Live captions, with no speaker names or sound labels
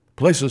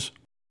Places.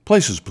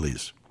 Places,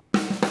 please.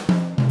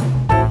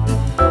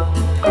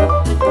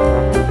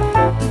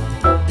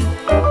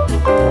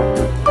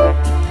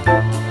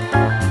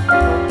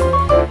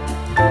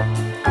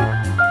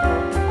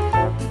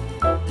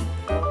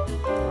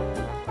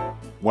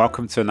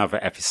 Welcome to another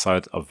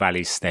episode of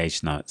Valley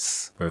Stage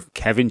Notes with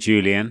Kevin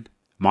Julian,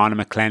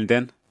 Marna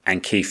McLendon,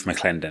 and Keith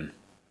McLendon.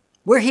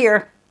 We're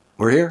here.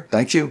 We're here.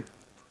 Thank you.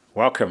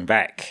 Welcome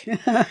back.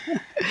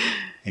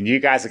 And you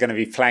guys are going to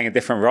be playing a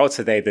different role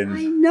today than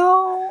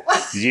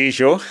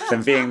usual,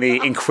 than being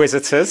the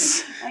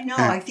inquisitors. I know.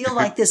 I feel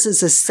like this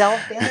is a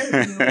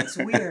self-interview. It's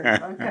weird.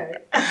 Okay.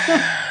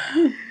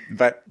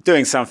 But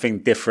doing something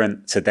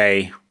different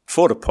today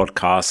for the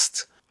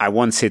podcast, I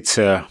wanted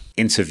to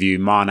interview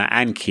Marna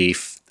and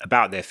Keith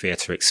about their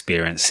theatre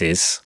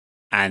experiences,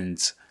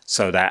 and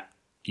so that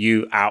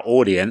you, our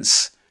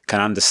audience, can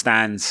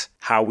understand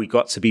how we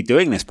got to be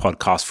doing this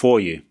podcast for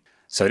you.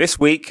 So this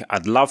week,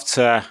 I'd love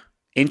to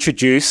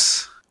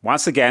introduce,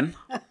 once again,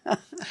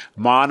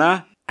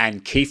 Marna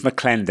and Keith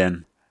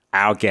McLendon,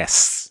 our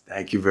guests.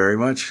 Thank you very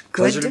much.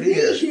 Good to be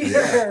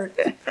here.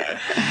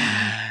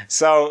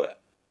 So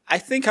I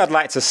think I'd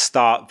like to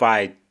start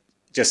by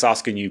just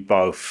asking you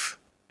both,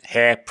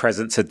 here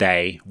present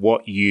today,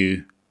 what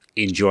you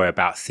enjoy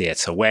about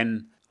theatre.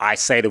 When I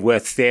say the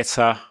word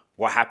theatre,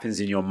 what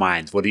happens in your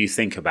mind? What do you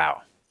think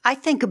about? I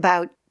think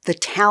about the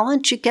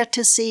talent you get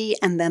to see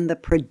and then the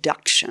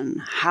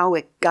production, how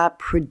it got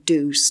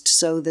produced.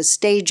 So the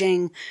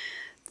staging,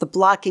 the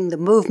blocking, the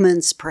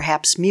movements,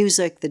 perhaps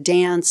music, the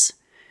dance,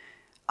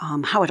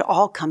 how it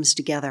all comes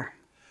together.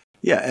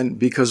 Yeah, and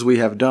because we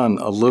have done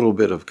a little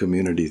bit of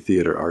community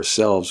theater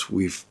ourselves,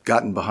 we've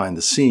gotten behind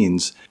the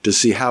scenes to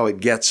see how it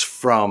gets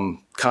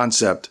from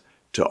concept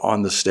to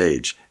on the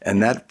stage.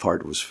 And that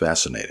part was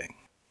fascinating.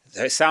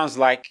 So it sounds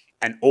like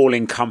an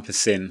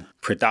all-encompassing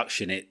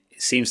production. It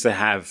seems to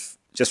have,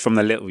 just from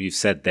the little you've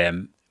said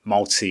there,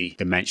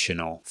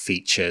 multi-dimensional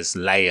features,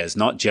 layers,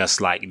 not just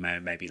like,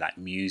 maybe like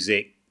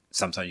music.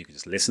 Sometimes you can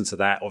just listen to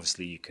that.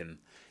 Obviously, you can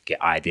get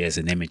ideas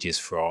and images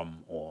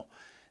from, or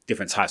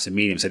different types of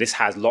mediums. So this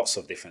has lots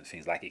of different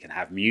things. Like it can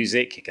have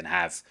music, it can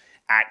have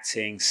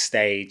acting,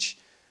 stage.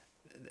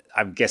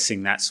 I'm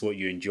guessing that's what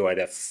you enjoy,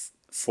 the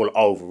full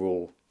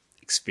overall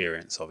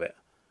experience of it.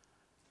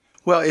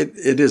 Well,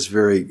 it is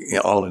very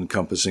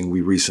all-encompassing.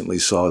 We recently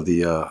saw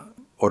the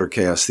Order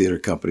Chaos Theater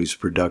Company's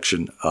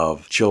production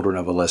of Children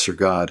of a Lesser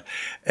God,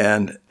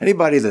 and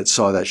anybody that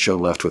saw that show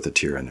left with a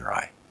tear in their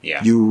eye.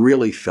 Yeah. You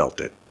really felt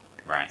it.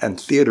 Right. And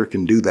theater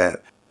can do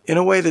that in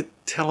a way that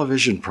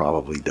television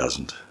probably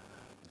doesn't.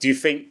 Do you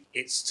think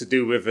it's to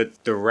do with a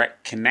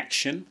direct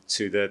connection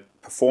to the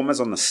performers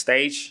on the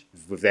stage,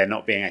 with there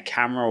not being a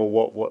camera, or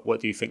what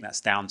do you think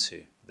that's down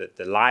to?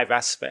 The live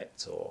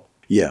aspect, or?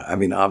 Yeah, I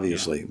mean,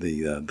 obviously,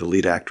 the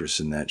lead actress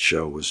in that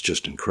show was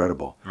just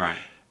incredible. Right.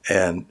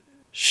 And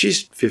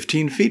she's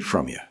 15 feet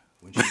from you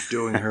when she's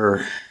doing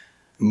her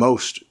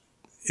most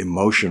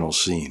emotional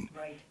scene.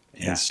 Right.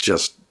 Yeah. It's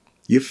just,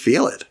 you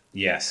feel it.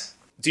 Yes.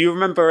 Do you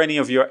remember any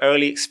of your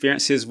early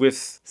experiences with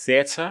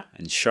theatre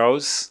and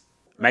shows?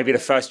 Maybe the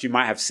first you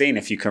might have seen,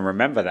 if you can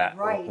remember that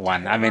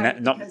one. I mean,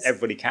 not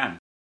everybody can.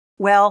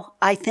 Well,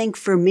 I think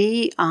for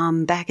me,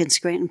 back in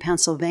Scranton,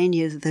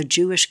 Pennsylvania, the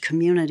Jewish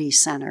Community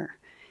Center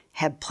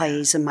had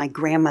plays, and my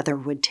grandmother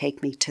would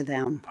take me to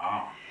them.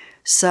 Oh.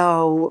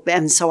 So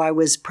I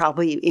was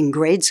probably in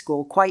grade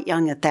school, quite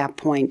young at that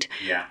point.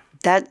 Yeah.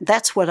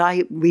 That's what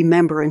I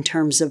remember in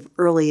terms of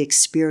early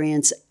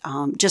experience,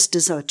 just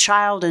as a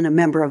child and a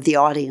member of the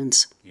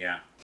audience. Yeah.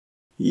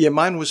 Yeah,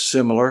 mine was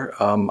similar.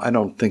 I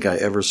don't think I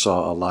ever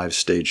saw a live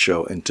stage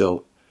show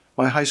until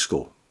my high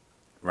school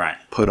Right.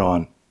 put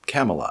on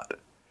Camelot.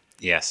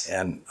 Yes.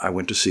 And I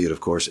went to see it, of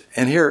course.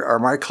 And here are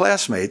my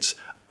classmates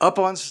up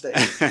on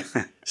stage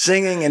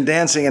singing and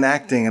dancing and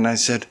acting. And I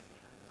said,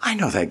 I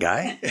know that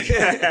guy.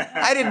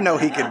 I didn't know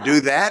he could do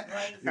that.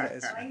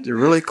 They're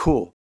really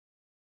cool.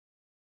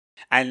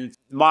 And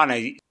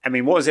Marna, I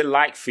mean, what was it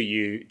like for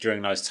you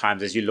during those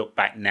times as you look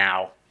back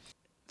now,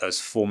 those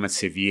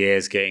formative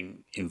years, getting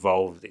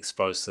involved,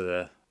 exposed to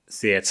the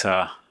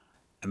theatre?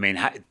 I mean,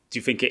 do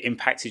you think it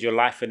impacted your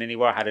life in any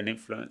way, or had an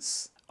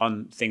influence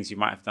on things you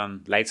might have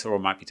done later or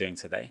might be doing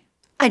today?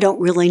 I don't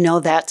really know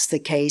that's the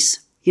case.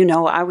 You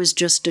know, I was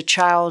just a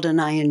child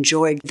and I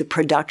enjoyed the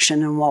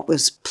production and what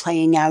was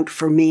playing out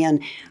for me.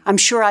 And I'm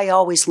sure I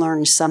always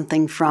learned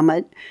something from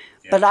it.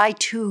 Yeah. But I,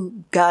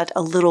 too, got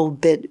a little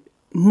bit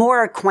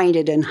more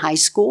acquainted in high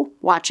school,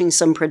 watching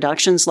some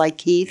productions like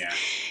Keith. Yeah.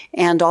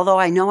 And although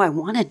I know I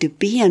wanted to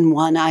be in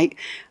one,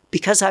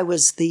 because I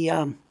was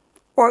the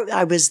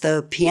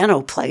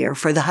piano player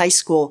for the high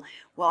school,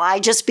 well, I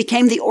just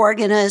became the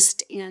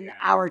organist in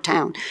our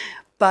town.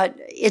 But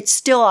it's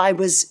still, I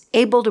was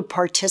able to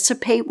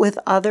participate with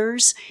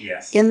others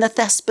in the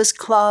Thespis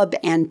Club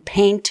and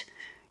paint,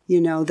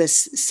 the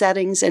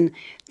settings. And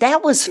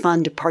that was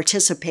fun to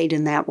participate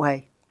in that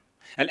way.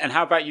 And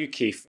how about you,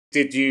 Keith?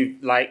 Did you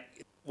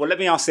well, let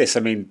me ask this. I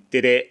mean,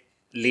 did it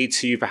lead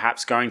to you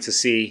perhaps going to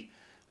see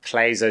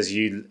plays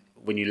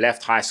when you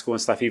left high school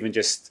and stuff, even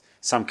just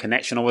some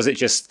connection, or was it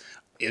just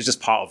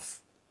part of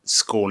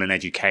school and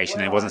education?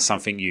 Well, it wasn't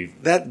something you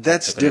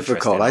that's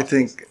difficult. I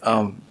think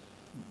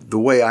the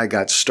way I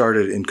got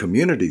started in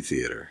community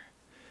theater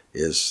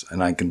is,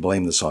 and I can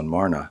blame this on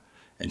Marna,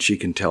 and she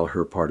can tell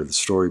her part of the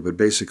story, but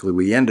basically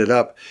we ended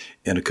up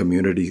in a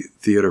community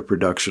theater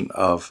production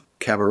of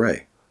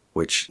Cabaret,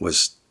 which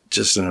was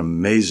just an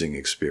amazing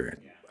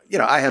experience.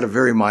 Yeah. I had a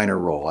very minor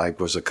role. I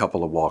was a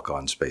couple of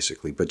walk-ons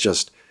basically, but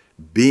just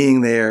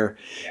being there,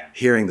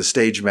 hearing the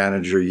stage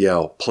manager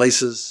yell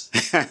places,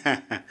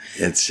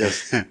 it's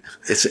just,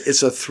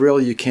 it's a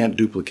thrill you can't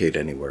duplicate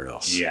anywhere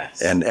else.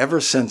 Yes. And ever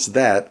since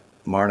that,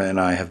 Marna and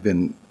I have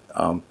been,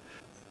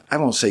 I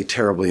won't say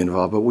terribly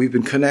involved, but we've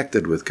been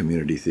connected with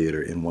community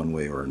theater in one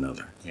way or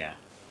another. Yeah.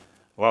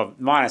 Well,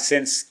 Marna,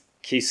 since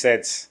Keith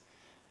said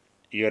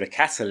you're the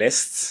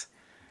catalyst,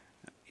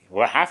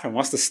 what happened?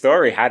 What's the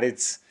story? How did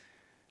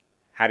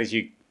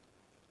you,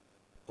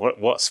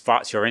 what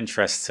sparked your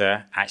interest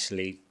to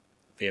actually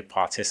be a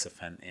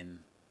participant in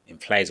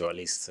plays, or at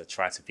least to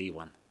try to be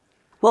one?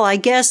 Well, I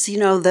guess,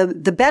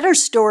 the better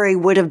story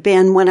would have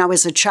been when I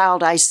was a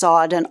child, I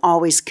saw it and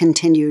always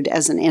continued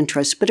as an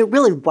interest, but it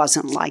really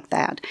wasn't like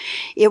that.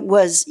 It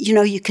was,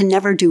 you can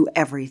never do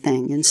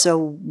everything. And so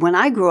when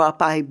I grew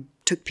up, I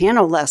took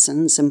piano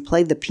lessons and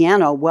played the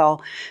piano.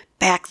 Well,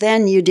 back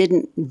then you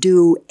didn't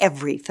do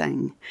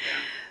everything.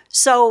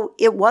 So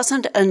it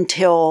wasn't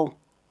until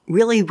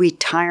really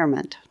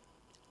retirement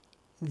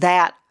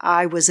that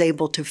I was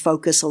able to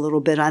focus a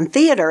little bit on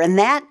theater. And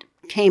that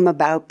came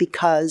about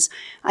because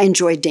I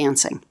enjoyed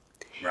dancing.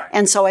 Right.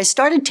 And so I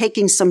started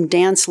taking some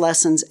dance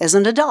lessons as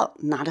an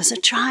adult, not as a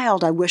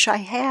child. I wish I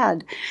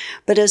had,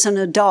 but as an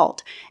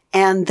adult.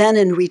 And then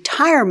in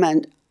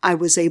retirement, I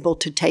was able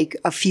to take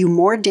a few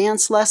more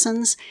dance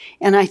lessons.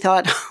 And I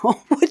thought,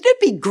 wouldn't it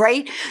be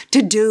great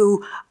to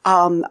do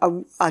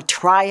a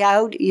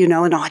tryout,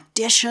 an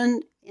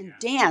audition in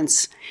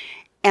dance?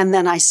 And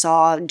then I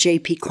saw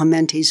J.P.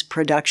 Clementi's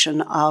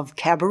production of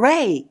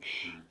Cabaret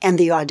and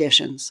the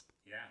auditions.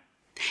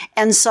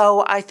 And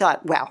so I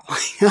thought, well,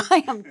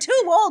 I am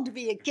too old to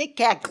be a Kit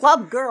Kat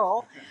Club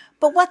girl,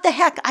 but what the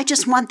heck? I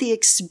just want the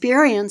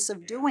experience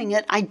of doing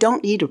it. I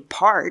don't need a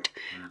part.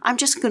 I'm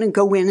just going to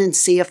go in and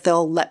see if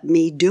they'll let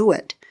me do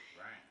it.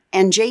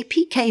 And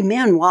JP came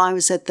in while I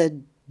was at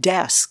the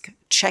desk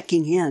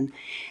checking in,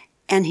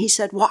 and he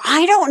said, well,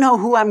 I don't know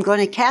who I'm going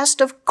to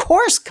cast. Of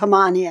course, come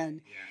on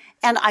in.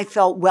 And I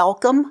felt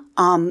welcome.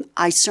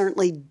 I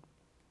certainly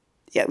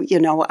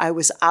I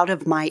was out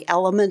of my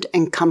element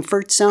and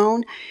comfort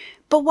zone.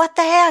 But what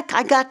the heck?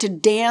 I got to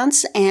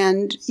dance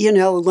and,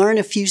 learn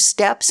a few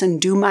steps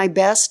and do my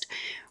best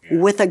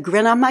with a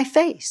grin on my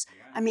face.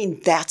 I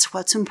mean, that's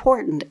what's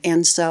important.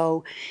 And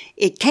so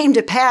it came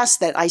to pass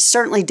that I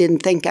certainly didn't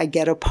think I'd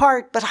get a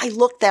part, but I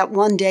looked that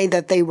one day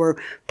that they were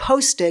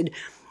posted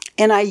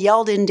and I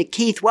yelled into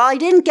Keith, well, I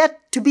didn't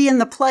get to be in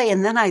the play.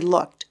 And then I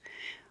looked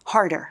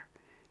harder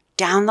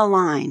down the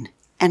line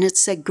and it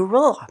said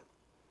gorilla.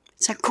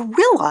 It's a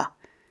gorilla.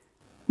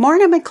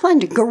 Marna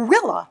McLendon,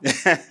 gorilla.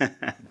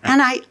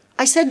 And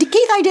I said to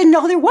Keith, I didn't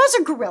know there was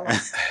a gorilla.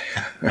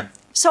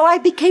 So I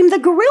became the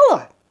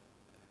gorilla.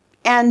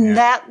 And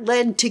that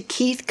led to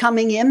Keith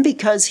coming in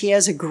because he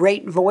has a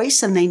great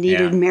voice and they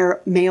needed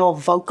male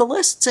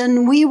vocalists.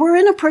 And we were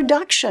in a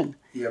production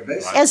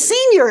as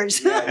seniors.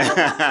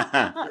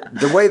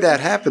 The way that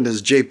happened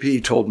is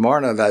JP told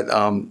Marna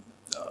that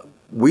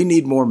we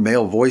need more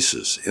male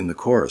voices in the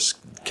chorus.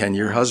 Can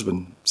your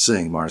husband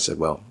sing? Marna said,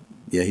 well,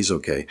 yeah, he's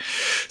okay.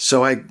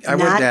 So I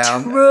went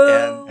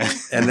down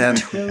and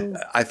then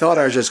I thought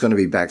I was just going to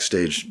be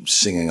backstage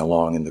singing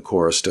along in the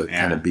chorus to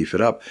kind of beef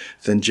it up.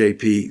 Then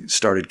JP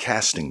started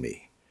casting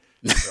me.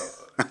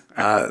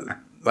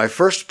 My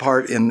first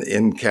part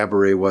in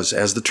Cabaret was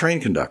as the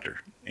train conductor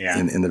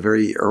in the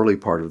very early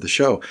part of the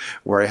show,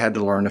 where I had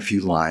to learn a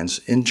few lines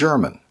in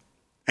German.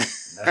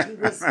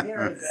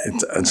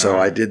 And so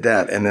I did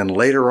that. And then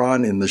later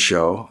on in the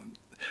show,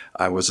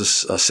 I was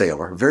a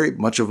sailor, very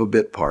much of a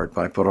bit part,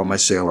 but I put on my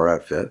sailor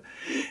outfit.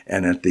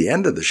 And at the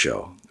end of the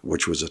show,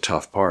 which was a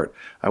tough part,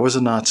 I was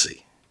a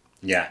Nazi.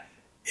 Yeah.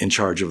 In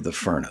charge of the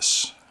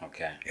furnace.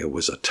 Okay. It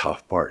was a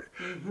tough part.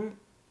 Mm-hmm.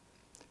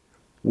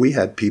 We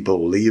had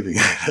people leaving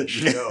the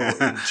show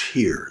in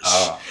tears.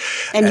 Oh.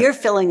 And you're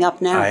filling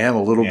up now. I am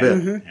a little bit.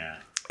 Mm-hmm. Yeah.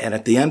 And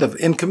at the end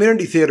in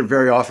community theater,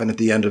 very often at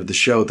the end of the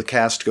show, the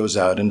cast goes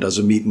out and does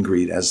a meet and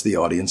greet as the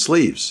audience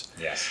leaves.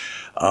 Yes.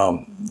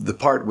 The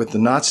part with the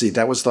Nazi,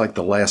 that was like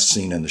the last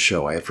scene in the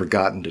show. I had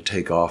forgotten to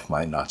take off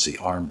my Nazi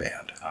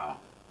armband. Oh.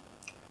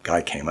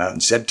 Guy came out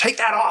and said, take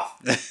that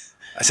off.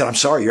 I said, I'm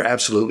sorry, you're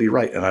absolutely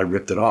right. And I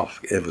ripped it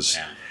off. It was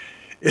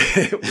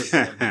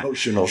an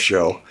emotional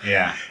show.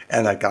 Yeah.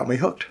 And that got me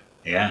hooked.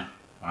 Yeah.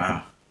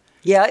 Wow.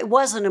 Yeah, it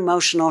was an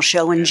emotional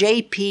show. And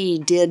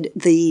JP did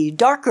the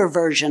darker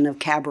version of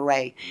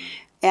Cabaret.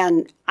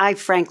 And I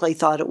frankly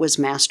thought it was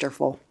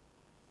masterful.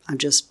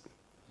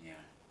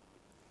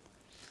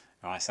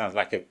 Oh, it sounds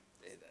like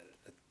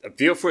a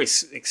beautiful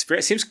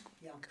experience. Seems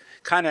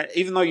kind of,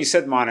 even though you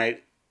said, Marna,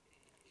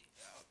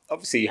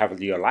 obviously you have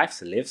your life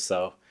to live,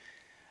 so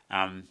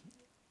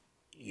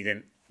you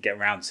didn't get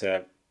around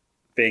to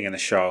being in the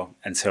show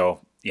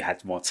until you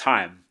had more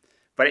time.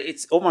 But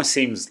it almost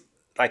seems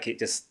like it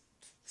just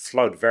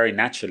flowed very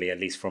naturally, at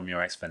least from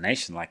your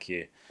explanation. Like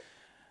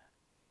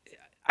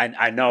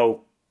I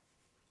know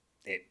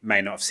it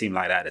may not have seemed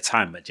like that at the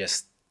time, but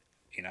just,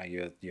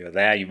 you're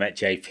there, you met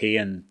JP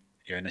and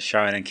you're in the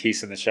show, and then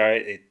Keith's in the show.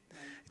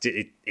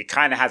 It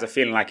kind of has a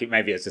feeling like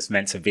maybe it's just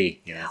meant to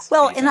be.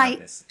 Well, and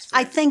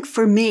I think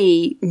for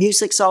me,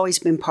 music's always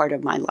been part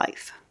of my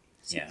life.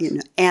 Yeah.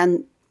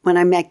 And when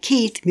I met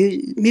Keith,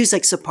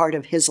 music's a part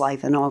of his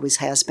life and always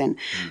has been.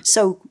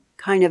 So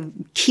kind of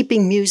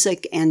keeping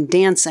music and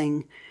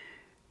dancing,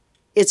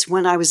 it's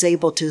when I was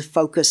able to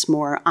focus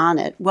more on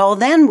it. Well,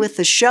 then with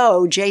the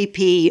show,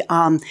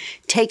 JP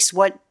takes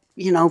what,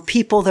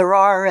 people there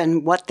are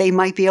and what they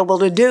might be able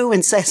to do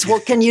and says,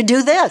 well, can you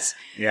do this?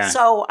 Yeah.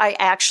 So I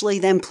actually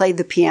then played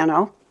the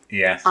piano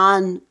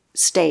on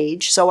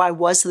stage. So I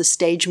was the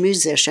stage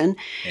musician.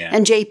 Yeah.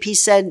 And JP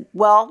said,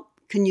 well,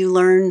 can you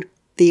learn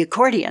the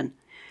accordion?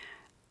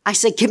 I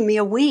said, give me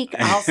a week,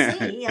 I'll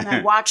see. And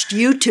I watched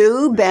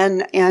YouTube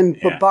and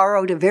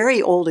borrowed a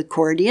very old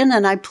accordion,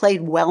 and I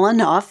played well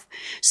enough.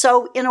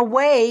 So in a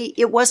way,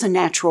 it was a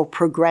natural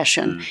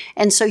progression.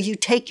 And so you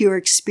take your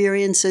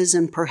experiences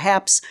and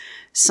perhaps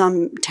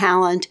some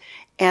talent,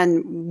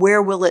 and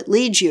where will it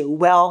lead you?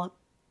 Well,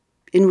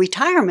 in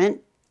retirement,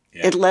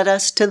 it led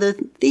us to the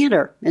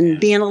theater and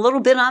being a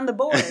little bit on the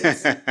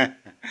boards.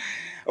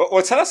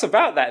 Well, tell us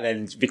about that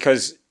then,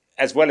 because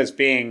as well as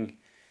being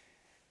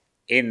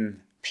in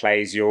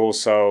plays, you're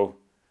also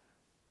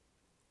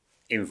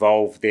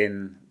involved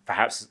in,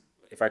 perhaps,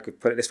 if I could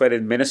put it this way, the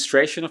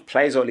administration of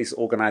plays, or at least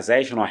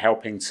organization, or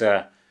helping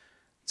to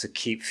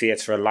keep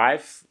theatre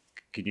alive.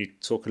 Can you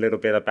talk a little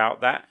bit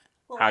about that?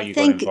 Well, how you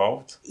got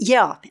involved?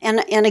 Yeah,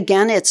 and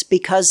again, it's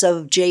because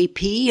of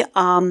JP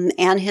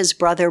and his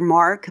brother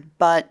Mark,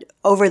 but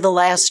over the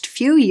last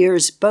few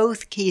years,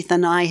 both Keith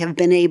and I have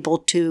been able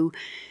to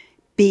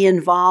be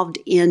involved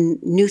in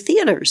new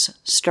theaters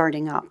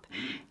starting up.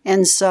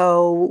 And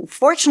so,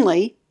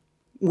 fortunately,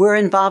 we're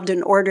involved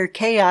in Order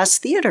Chaos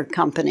Theater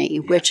Company,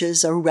 which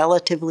is a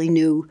relatively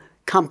new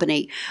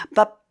company.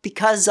 But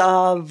because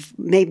of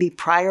maybe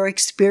prior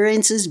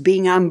experiences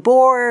being on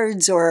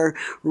boards or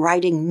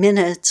writing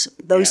minutes,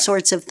 those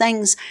sorts of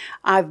things,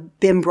 I've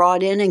been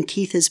brought in, and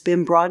Keith has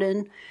been brought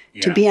in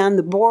to be on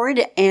the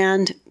board.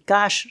 And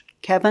gosh,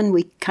 Kevin,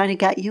 we kind of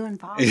got you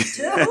involved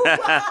too.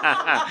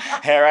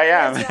 Here I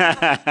am.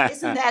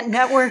 Isn't that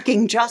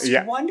networking just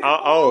wonderful?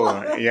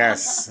 Oh,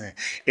 yes,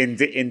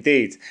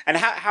 indeed. And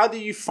how do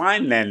you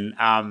find then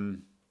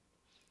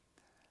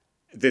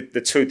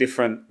the two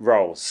different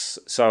roles?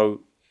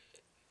 So,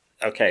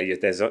 okay,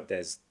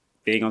 there's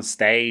being on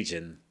stage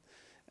and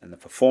the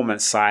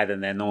performance side,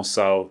 and then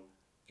also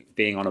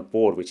being on a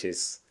board, which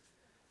is,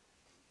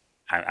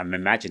 I'm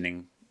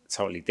imagining,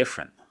 totally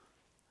different.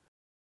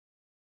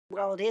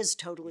 Well, it is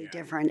totally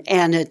different,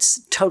 and it's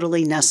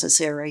totally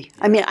necessary.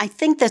 I mean, I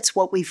think that's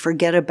what we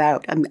forget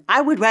about. I mean, I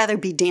would rather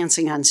be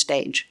dancing on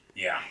stage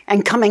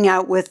and coming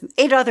out with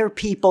 8 other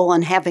people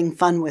and having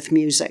fun with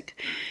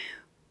music.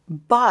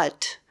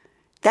 But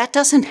that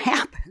doesn't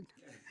happen.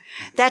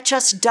 That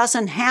just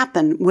doesn't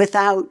happen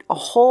without a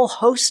whole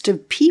host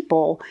of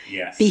people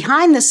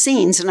behind the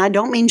scenes, and I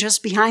don't mean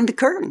just behind the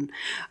curtain,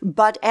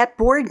 but at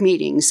board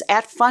meetings,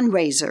 at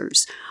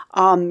fundraisers,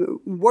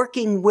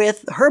 working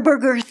with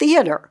Herberger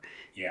Theater,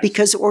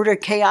 because Order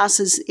Chaos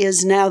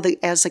is now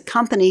as a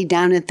company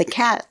down at the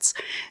Cats.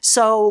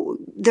 So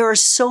there are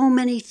so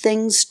many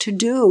things to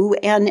do,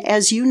 and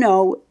as you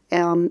know,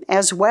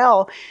 as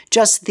well,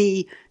 just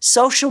the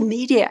social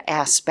media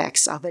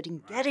aspects of it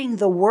and getting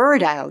the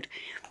word out.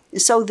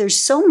 So there's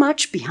so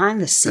much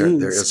behind the scenes.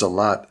 There is a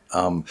lot.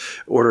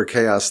 Order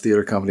Chaos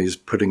Theater Company is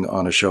putting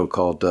on a show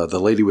called The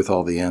Lady with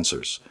All the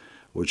Answers,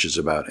 which is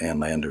about Ann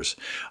Landers.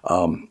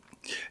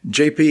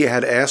 JP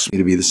had asked me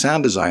to be the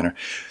sound designer.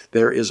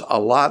 There is a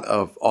lot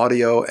of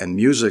audio and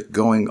music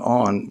going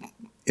on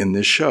in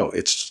this show.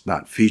 It's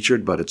not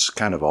featured, but it's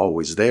kind of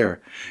always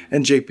there.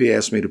 And JP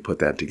asked me to put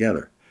that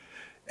together.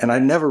 And I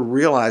never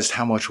realized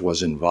how much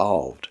was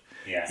involved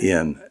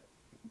in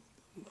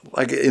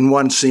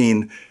one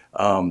scene,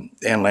 Ann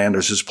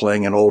Landers is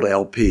playing an old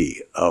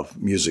LP of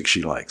music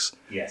she likes.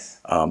 Yes.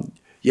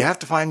 You have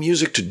to find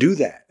music to do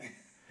that.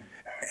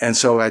 And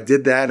so I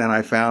did that, and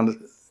I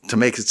found, to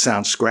make it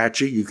sound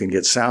scratchy, you can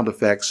get sound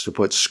effects to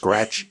put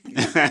scratch. Who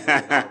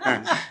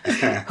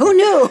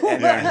knew?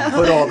 And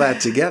put all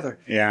that together.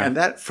 Yeah. And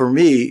that, for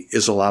me,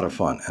 is a lot of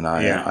fun. And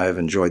I have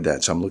enjoyed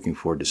that. So I'm looking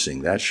forward to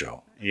seeing that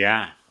show.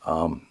 Yeah.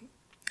 And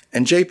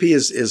JP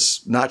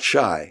is not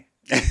shy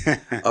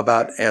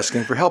about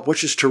asking for help,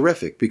 which is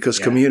terrific, because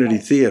community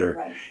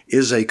theater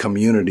is a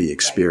community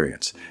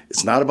experience.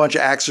 It's not a bunch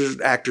of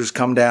actors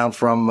come down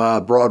from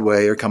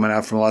Broadway or coming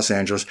out from Los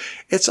Angeles.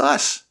 It's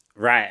us.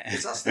 Right.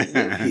 It's us that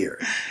live here.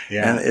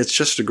 And it's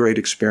just a great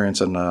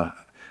experience, and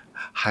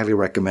highly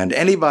recommend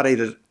anybody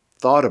that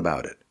thought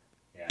about it.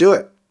 Do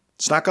it.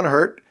 It's not going to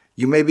hurt.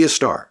 You may be a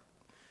star.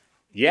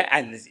 Yeah,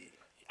 and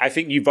I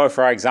think you both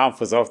are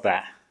examples of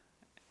that.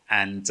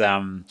 And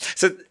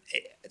so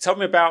tell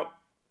me about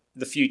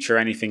the future,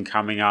 anything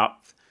coming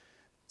up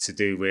to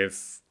do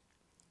with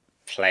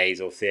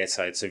plays or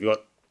theatre. So you've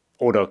got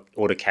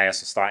Order Chaos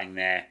starting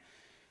their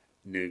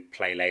new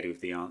play, Lady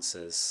with the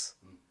Answers,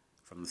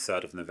 from the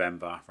 3rd of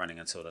November, running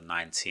until the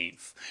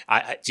 19th.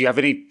 Do you have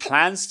any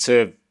plans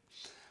to,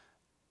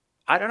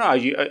 I don't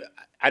know,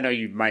 I know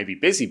you may be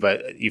busy,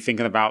 but are you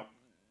thinking about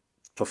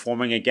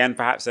performing again,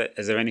 perhaps?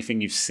 Is there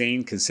anything you've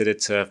seen considered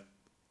to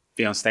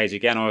be on stage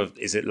again, or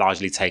is it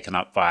largely taken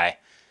up by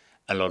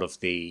a lot of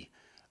the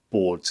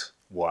board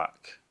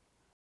work?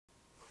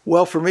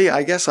 Well, for me,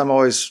 I guess I'm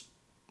always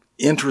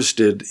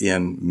interested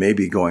in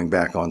maybe going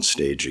back on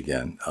stage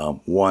again.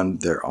 One,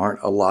 there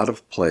aren't a lot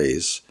of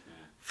plays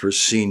for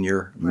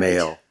senior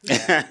male.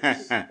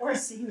 Or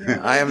senior.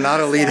 I am not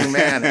a leading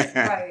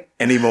man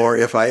anymore,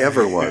 if I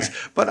ever was.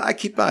 But I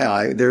keep my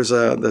eye. There's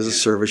a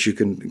service you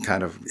can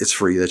it's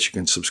free, that you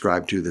can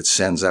subscribe to, that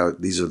sends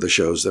out, these are the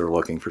shows that are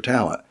looking for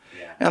talent.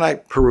 Yeah. And I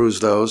peruse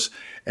those,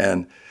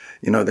 and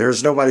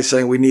there's nobody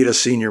saying we need a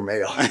senior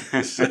male.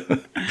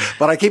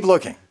 But I keep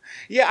looking.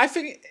 Yeah, I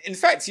think, in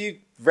fact, you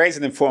raise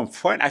an important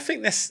point. I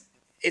think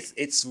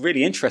it's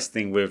really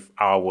interesting with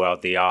our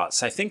world, the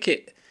arts. I think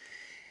it's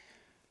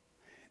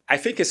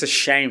a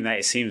shame that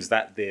it seems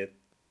that the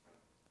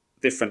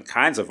different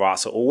kinds of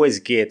arts are always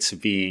geared to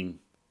being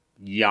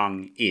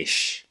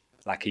young-ish,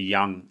 like a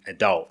young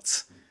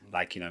adult.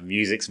 Like,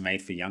 music's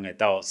made for young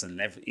adults,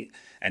 and it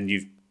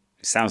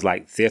sounds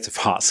like theatre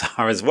arts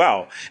are as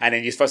well. And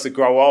then you're supposed to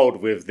grow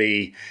old with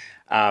the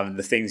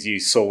things you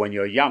saw when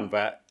you were young,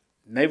 but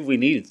maybe we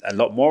need a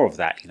lot more of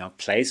that,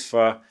 plays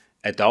for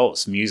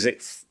adults,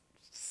 music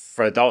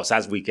for adults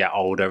as we get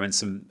older, and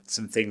some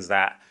things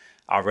that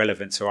are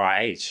relevant to our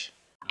age.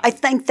 I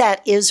think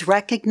that is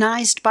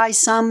recognized by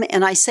some,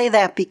 and I say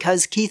that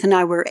because Keith and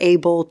I were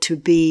able to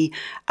be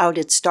out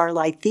at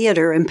Starlight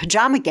Theater in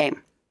Pajama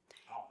Game.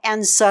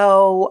 And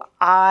so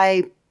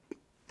I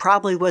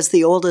probably was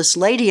the oldest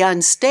lady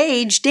on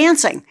stage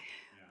dancing.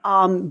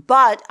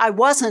 But I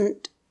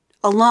wasn't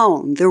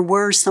alone. There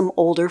were some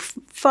older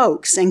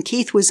folks, and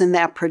Keith was in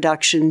that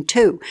production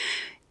too.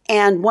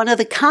 And one of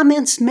the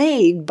comments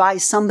made by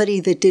somebody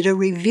that did a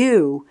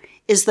review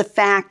is the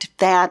fact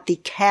that the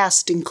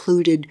cast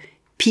included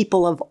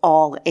people of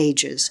all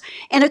ages.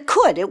 And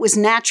it was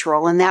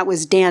natural, and that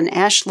was Dan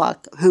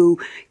Ashluck who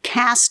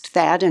cast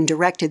that and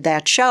directed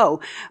that show.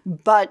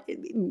 But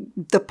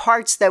the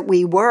parts that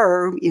we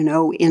were,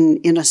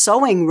 in a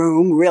sewing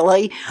room,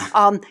 really,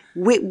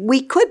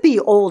 we could be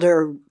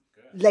older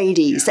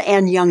ladies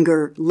and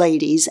younger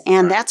ladies,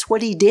 and that's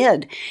what he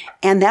did.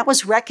 And that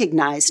was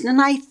recognized. And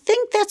I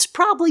think that's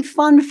probably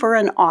fun for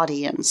an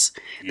audience,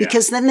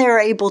 because then they're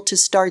able to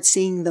start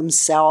seeing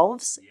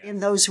themselves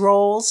in those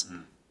roles.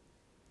 Mm.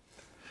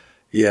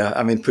 Yeah,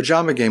 I mean,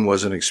 Pajama Game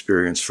was an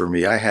experience for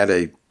me. I had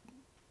a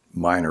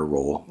minor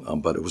role,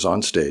 but it was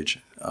on stage.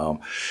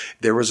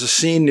 There was a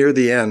scene near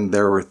the end.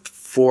 There were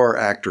 4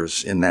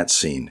 actors in that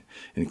scene,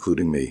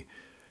 including me,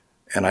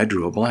 and I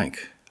drew a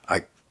blank.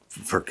 I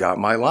forgot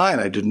my line.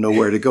 I didn't know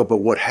where to go. But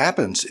what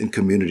happens in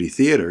community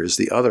theater is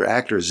the other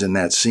actors in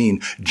that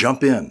scene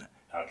jump in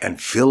and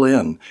fill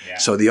in. Yeah.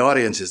 So the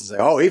audience isn't saying,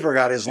 oh, he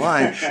forgot his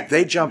line.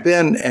 They jump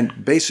in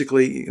and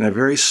basically, in a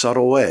very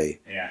subtle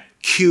way,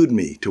 cued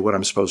me to what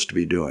I'm supposed to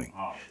be doing.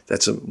 Oh.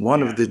 That's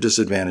one of the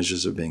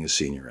disadvantages of being a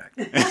senior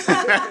actor.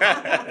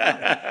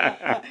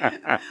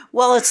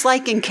 Well, it's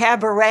like in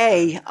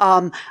cabaret.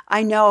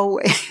 I know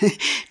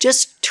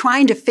just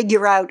trying to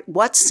figure out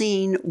what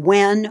scene,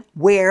 when,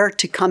 where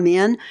to come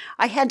in.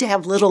 I had to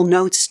have little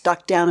notes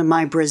stuck down in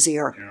my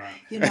brassiere.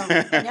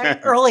 Right.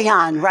 Early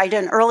on, right?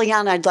 And early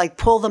on, I'd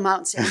pull them out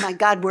and say, oh my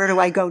God, where do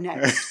I go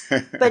next?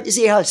 But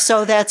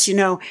so that's,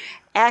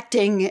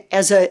 acting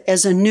as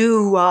a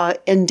new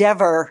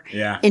endeavor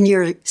in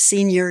your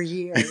senior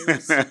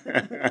years.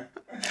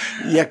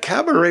 Yeah,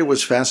 cabaret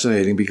was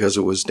fascinating because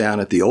it was down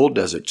at the old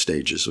Desert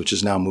Stages, which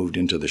is now moved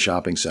into the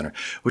shopping center,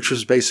 which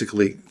was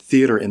basically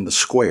theater in the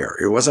square.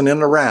 It wasn't in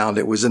the round,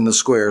 it was in the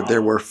square. Oh.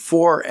 There were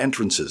 4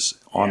 entrances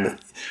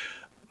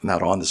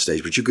not on the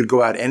stage, but you could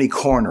go out any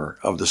corner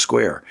of the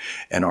square.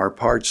 And our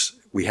parts,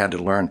 we had to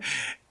learn,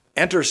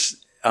 enter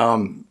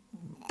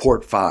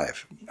port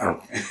 5,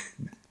 or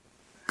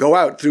go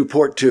out through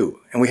port 2.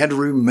 And we had to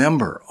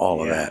remember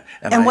all of that.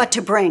 And what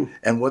to bring.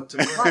 And what to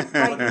bring.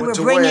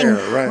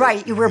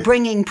 Right. You were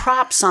bringing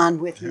props on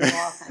with you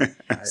often.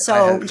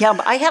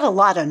 But I had a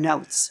lot of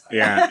notes.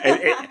 Yeah.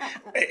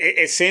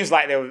 It seems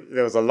like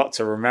there was a lot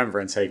to remember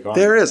and take on.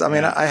 There is. I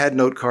mean, I had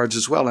note cards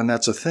as well. And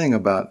that's a thing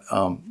about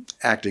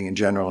acting in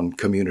general and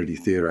community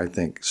theater, I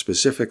think,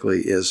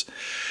 specifically, is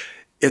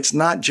it's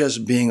not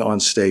just being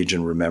on stage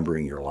and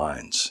remembering your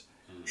lines.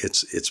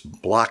 It's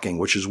blocking,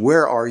 which is,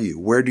 where are you?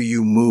 Where do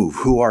you move?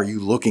 Who are you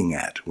looking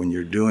at when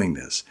you're doing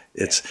this?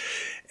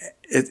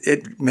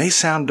 It may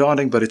sound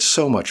daunting, but it's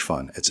so much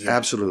fun. It's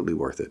absolutely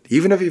worth it.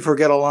 Even if you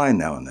forget a line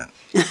now and then,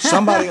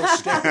 somebody will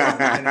step in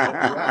and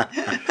help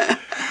you out.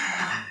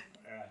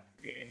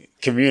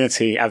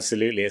 Community,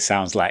 absolutely, it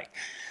sounds like.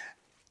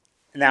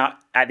 Now,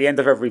 at the end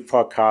of every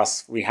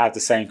podcast, we have the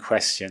same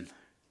question,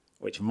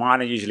 which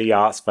Marna usually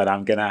asks, but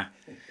I'm going to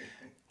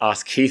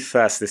ask Keith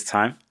first this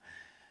time.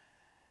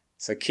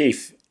 So,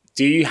 Keith,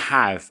 do you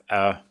have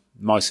a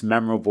most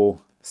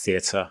memorable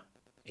theatre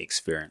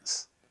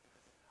experience?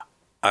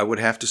 I would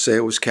have to say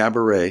it was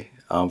cabaret.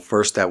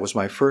 First, that was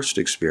my first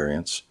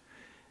experience.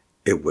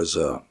 It was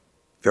a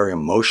very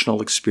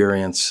emotional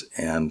experience,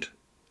 and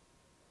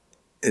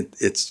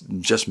it's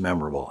just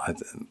memorable.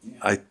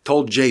 I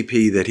told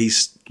JP that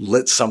he's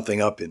lit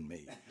something up in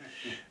me.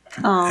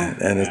 Oh.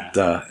 And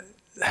it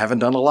haven't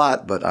done a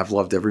lot, but I've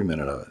loved every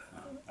minute of it.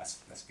 Oh,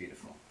 that's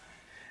beautiful.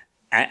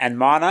 And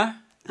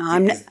Marna?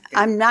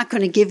 I'm not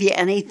going to give you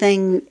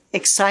anything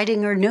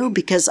exciting or new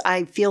because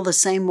I feel the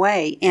same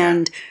way.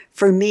 And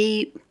for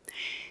me,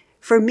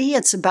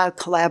 it's about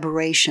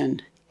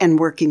collaboration and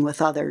working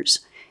with others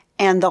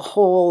and the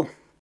whole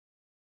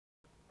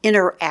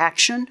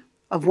interaction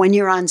of when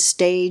you're on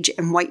stage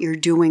and what you're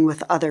doing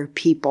with other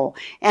people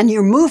and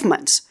your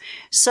movements.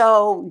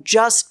 So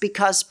just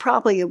because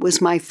probably it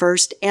was my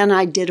first, and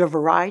I did a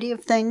variety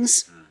of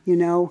things,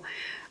 in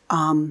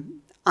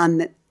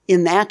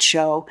that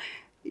show,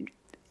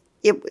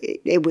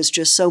 it was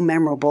just so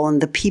memorable.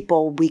 And the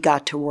people we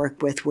got to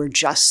work with were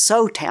just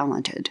so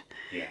talented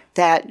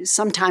that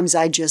sometimes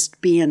I'd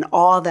just be in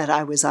awe that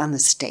I was on the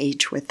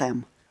stage with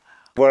them.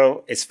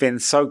 Well, it's been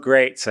so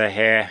great to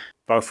hear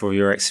both of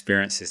your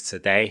experiences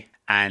today.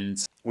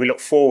 And we look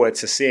forward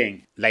to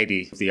seeing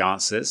Lady of the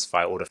Answers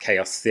by Order of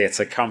Chaos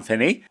Theatre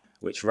Company,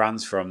 which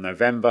runs from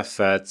November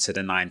 3rd to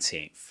the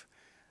 19th.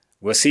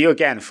 We'll see you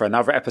again for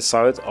another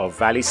episode of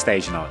Valley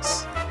Stage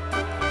Notes.